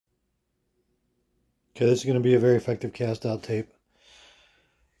Okay, this is going to be a very effective cast out tape.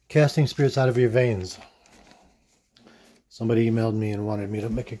 Casting spirits out of your veins. Somebody emailed me and wanted me to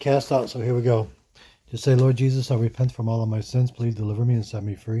make a cast out, so here we go. Just say, Lord Jesus, I repent from all of my sins. Please deliver me and set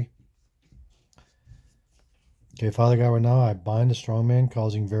me free. Okay, Father God, right now I bind the strong man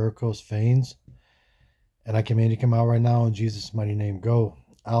causing varicose veins. And I command you to come out right now in Jesus' mighty name. Go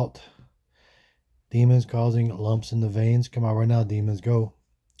out. Demons causing lumps in the veins, come out right now. Demons, go.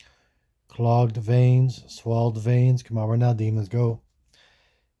 Clogged veins, swelled veins, come out right now. Demons, go.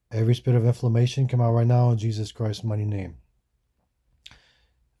 Every spirit of inflammation, come out right now in Jesus Christ's mighty name.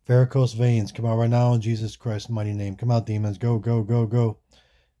 Varicose veins, come out right now in Jesus Christ's mighty name. Come out, demons, go, go, go, go.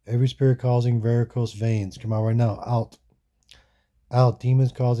 Every spirit causing varicose veins, come out right now. Out. Out.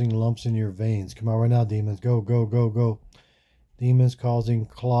 Demons causing lumps in your veins, come out right now. Demons, go, go, go, go. Demons causing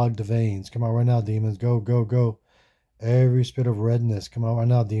clogged veins, come out right now. Demons, go, go, go. Every spirit of redness, come out right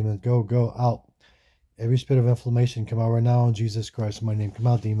now. Demons, go, go, out. Every spirit of inflammation, come out right now in Jesus Christ, my name. Come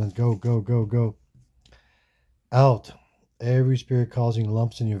out, demons, go, go, go, go. Out. Every spirit causing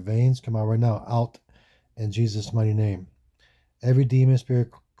lumps in your veins, come out right now. Out in Jesus' mighty name. Every demon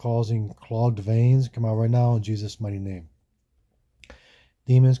spirit causing clogged veins, come out right now in Jesus' mighty name.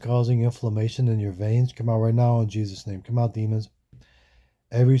 Demons causing inflammation in your veins, come out right now in Jesus' name. Come out, demons.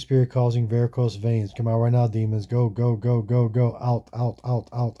 Every spirit causing varicose veins, come out right now, demons. Go, go, go, go, go. Out, out, out,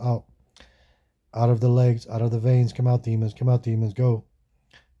 out, out. Out of the legs, out of the veins, come out, demons. Come out, demons. Go.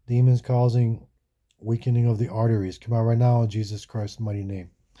 Demons causing weakening of the arteries, come out right now in Jesus Christ's mighty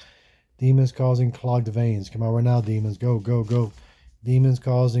name. Demons causing clogged veins, come out right now, demons. Go, go, go. Demons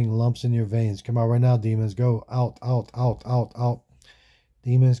causing lumps in your veins, come out right now, demons. Go. Out, out, out, out, out.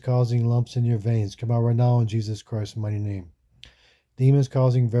 Demons causing lumps in your veins, come out right now in Jesus Christ's mighty name. Demons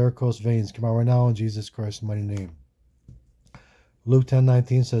causing varicose veins, come out right now in Jesus Christ's mighty name. Luke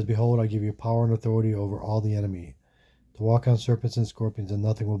 10:19 says, Behold, I give you power and authority over all the enemy, to walk on serpents and scorpions, and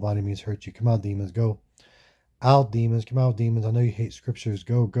nothing will by any means hurt you. Come out, demons, go. Out, demons, come out, demons. I know you hate scriptures.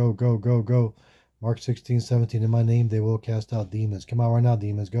 Go, go, go, go, go. Mark 16:17, in my name they will cast out demons. Come out right now,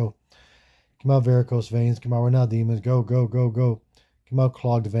 demons, go. Come out, varicose veins. Come out right now, demons. Go, go, go, go. Come out,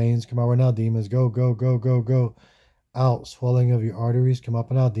 clogged veins. Come out right now, demons. Go, go, go, go, go. Out, swelling of your arteries. Come up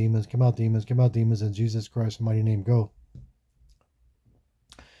and out, demons. Come out, demons. Come out, demons. In Jesus Christ's mighty name, go.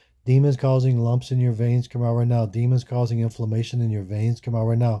 Demons causing lumps in your veins, come out right now. Demons causing inflammation in your veins, come out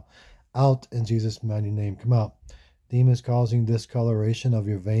right now. Out in Jesus' mighty name, come out. Demons causing discoloration of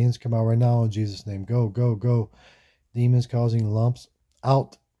your veins, come out right now in Jesus' name. Go, go, go. Demons causing lumps,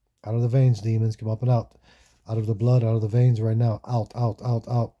 out of the veins, demons, come up and out. Out of the blood, out of the veins right now. Out, out, out,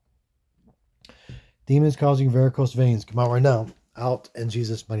 out. Demons causing varicose veins, come out right now. Out in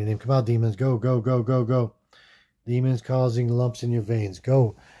Jesus' mighty name. Come out, demons. Go, go, go, go, go. Demons causing lumps in your veins.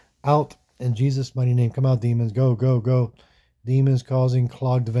 Go. Out in Jesus' mighty name. Come out, demons. Go, go, go. Demons causing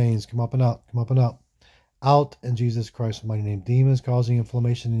clogged veins. Come up and out. Come up and out. Out in Jesus Christ's mighty name. Demons causing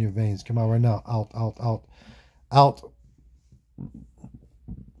inflammation in your veins. Come out right now. Out, out, out. Out.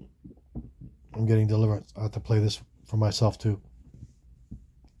 I'm getting deliverance. I have to play this for myself too,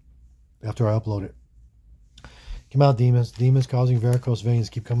 after I upload it. Come out, demons. Demons causing varicose veins.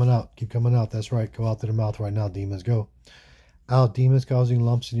 Keep coming out. Keep coming out. That's right. Go out to the mouth right now, demons. Go. Out. Demons causing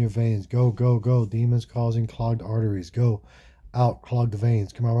lumps in your veins. Go, go, go. Demons causing clogged arteries. Go. Out. Clogged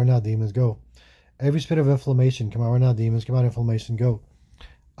veins. Come out right now, demons. Go. Every spirit of inflammation. Come out right now, demons. Come out, inflammation. Go.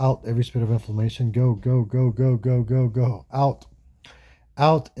 Out. Every spirit of inflammation. Go, go, go, go, go, go, go. Out.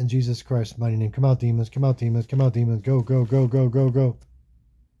 Out in Jesus Christ's mighty name. Come out, demons. Come out, demons. Come out, demons. Go, go, go, go, go, go.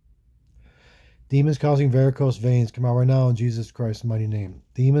 Demons causing varicose veins, come out right now in Jesus Christ's mighty name.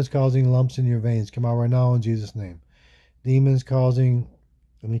 Demons causing lumps in your veins, come out right now in Jesus' name. Demons causing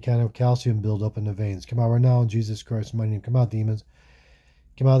any kind of calcium buildup in the veins, come out right now in Jesus Christ's mighty name. Come out, demons.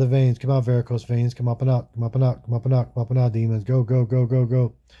 Come out of the veins, come out, varicose veins, come up and out, come up and out, come up and out, come up and out, demons. Go, go, go, go,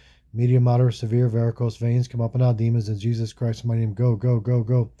 go. Medium, moderate, severe varicose veins, come up and out, demons, in Jesus Christ's mighty name. Go, go, go,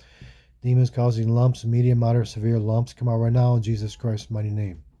 go. Demons causing lumps, medium, moderate, severe lumps, come out right now in Jesus Christ's mighty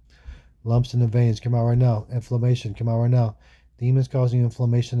name. Lumps in the veins, come out right now. Inflammation, come out right now. Demons causing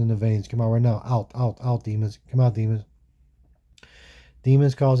inflammation in the veins, come out right now. Out, out, out, demons. Come out, demons.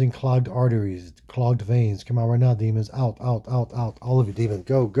 Demons causing clogged arteries, clogged veins, come out right now, demons. Out, out, out, out. All of you demons,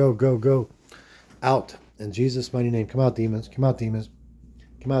 go, go, go, go. Out in Jesus' mighty name. Come out, demons. Come out, demons.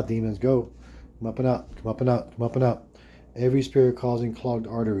 Come out, demons. Go. Come up and out. Come up and out. Come up and out. Every spirit causing clogged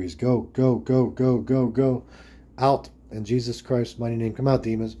arteries, go, go, go, go, go, go. Out in Jesus Christ's mighty name. Come out,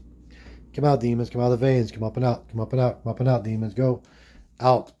 demons. Come out, demons. Come out of the veins. Come up and out. Come up and out. Come up and out, demons. Go.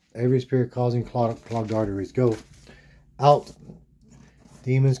 Out. Every spirit causing clogged arteries. Go. Out.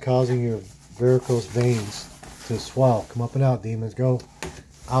 Demons causing your varicose veins to swell. Come up and out, demons. Go.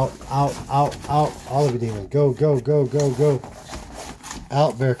 Out, out, out, out. All of you demons. Go, go, go, go, go.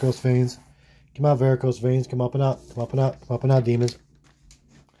 Out, varicose veins. Come out, varicose veins. Come up and out. Come up and out. Come up and out, demons.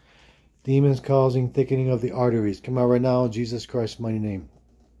 Demons causing thickening of the arteries. Come out right now in Jesus Christ's mighty name.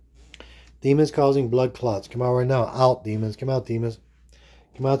 Demons causing blood clots. Come out right now. Out, demons. Come out, demons.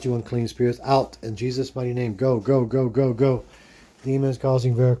 Come out, you unclean spirits. Out in Jesus' mighty name. Go, go, go, go, go. Demons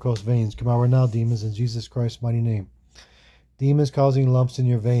causing varicose veins. Come out right now, demons, in Jesus Christ's mighty name. Demons causing lumps in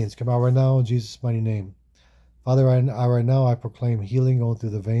your veins. Come out right now in Jesus' mighty name. Father, right now I proclaim healing going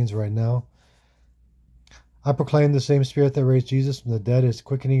through the veins right now. I proclaim the same spirit that raised Jesus from the dead is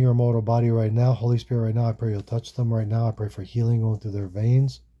quickening your mortal body right now. Holy Spirit, right now, I pray you'll touch them right now. I pray for healing going through their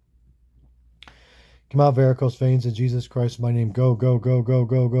veins. Come out, varicose veins, in Jesus Christ, my name. Go, go, go, go,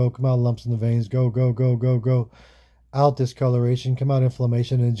 go, go. Come out, lumps in the veins. Go, go, go, go, go. Out, discoloration. Come out,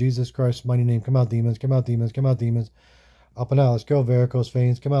 inflammation, in Jesus Christ's mighty name. Come out, demons. Come out, demons. Come out, demons. Up and out. Let's go, varicose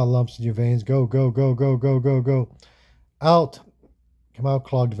veins. Come out, lumps in your veins. Go, go, go, go, go, go, go. Out. Come out,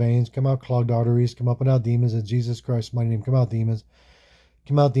 clogged veins. Come out, clogged arteries. Come up and out, demons, in Jesus Christ's mighty name. Come out, demons.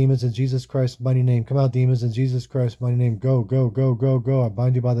 Come out, demons, in Jesus Christ's mighty name. Come out, demons, in Jesus Christ's mighty name. Go, go, go, go, go. I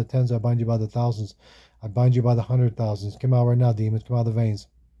bind you by the tens. I bind you by the thousands. I bind you by the 100,000s. Come out right now, demons. Come out of the veins.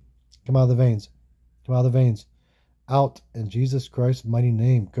 Come out of the veins. Come out of the veins. Out in Jesus Christ's mighty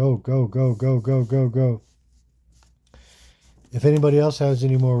name. Go, go, go, go, go, go, go. If anybody else has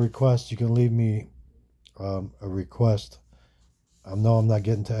any more requests, you can leave me a request. I know I'm not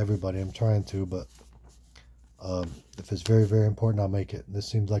getting to everybody. I'm trying to, but if it's very, very important, I'll make it. This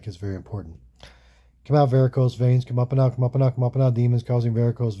seems like it's very important. Come out, varicose veins. Come up and out. Come up and out. Come up and out. Demons causing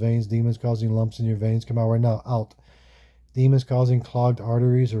varicose veins. Demons causing lumps in your veins. Come out right now. Out. Demons causing clogged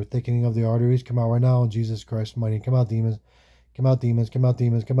arteries or thickening of the arteries. Come out right now in Jesus Christ's mighty name. Come out, demons. Come out, demons. Come out,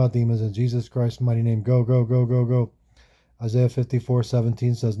 demons. Come out, demons. In Jesus Christ's mighty name. Go, go, go, go, go. Isaiah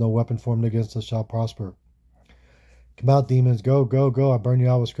 54:17 says, no weapon formed against us shall prosper. Come out, demons. Go, go, go. I burn you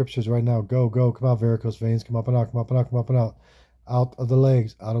out with scriptures right now. Go, go. Come out, varicose veins. Come up and out. Come up and out. Come up and out. Out of the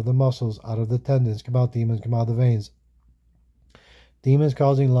legs, out of the muscles, out of the tendons. Come out, demons. Come out of the veins. Demons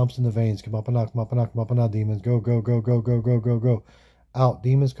causing lumps in the veins. Come up and out. Come up and out. Come up and out, demons. Go, go, go, go, go, go, go, go. Out.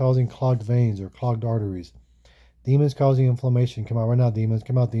 Demons causing clogged veins or clogged arteries. Demons causing inflammation. Come out right now, demons.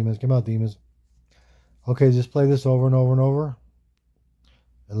 Come out, demons. Come out, demons. Okay, just play this over and over and over.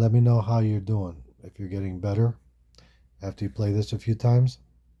 And let me know how you're doing. If you're getting better after you play this a few times.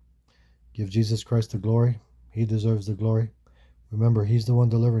 Give Jesus Christ the glory. He deserves the glory. Remember, he's the one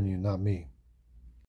delivering you, not me.